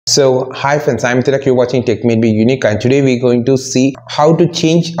Hi friends, I'm Tilak, you're watching Tech Made Be Unique, and today we're going to see how to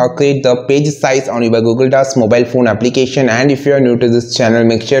change or create the page size on your Google Docs mobile phone application. And if you are new to this channel,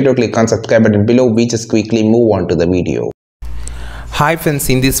 make sure to click on subscribe button below. We just quickly move on to the video. Hi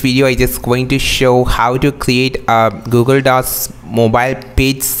friends, in this video I just going to show how to create a Google Docs mobile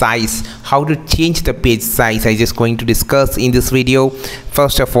page size, how to change the page size. I just going to discuss in this video.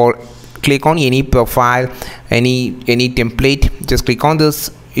 First of all, click on any profile, any template, just click on this.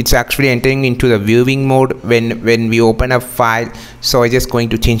 It's actually entering into the viewing mode when we open a file. So I just going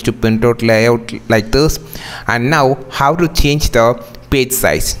to change to printout layout like this. And now how to change the page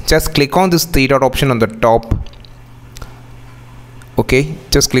size, just click on this three dot option on the top. Okay,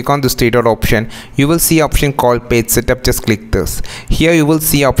 just click on this three dot option. You will see option called page setup. Just click this. Here you will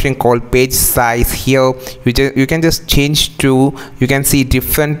see option called page size. Here you can just change to, you can see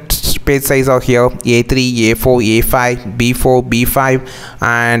different page size are here: A3, A4, A5, B4, B5,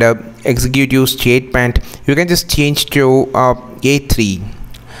 and executive statement. You can just change to A3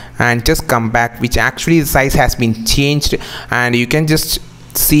 and just come back, which actually the size has been changed, and you can just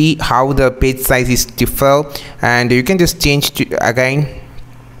see how the page size is differ, and you can just change to again.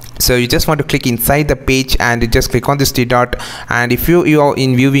 So you just want to click inside the page and you just click on this three dot, and if you are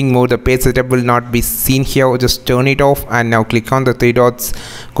in viewing mode, the page setup will not be seen here. Just turn it off, and now click on the three dots,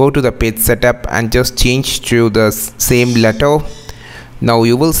 go to the page setup and just change to the same letter. Now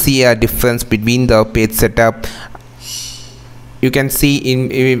you will see a difference between the page setup. You can see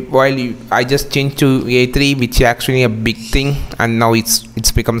I just changed to A3, which is actually a big thing, and now it's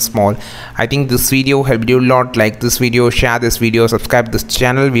become small. I think this video helped you a lot. Like this video, share this video, subscribe this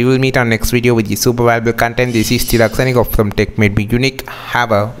channel. We will meet on next video with the super valuable content. This is Tilak signing off from Tech Made Be Unique.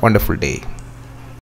 Have a wonderful day.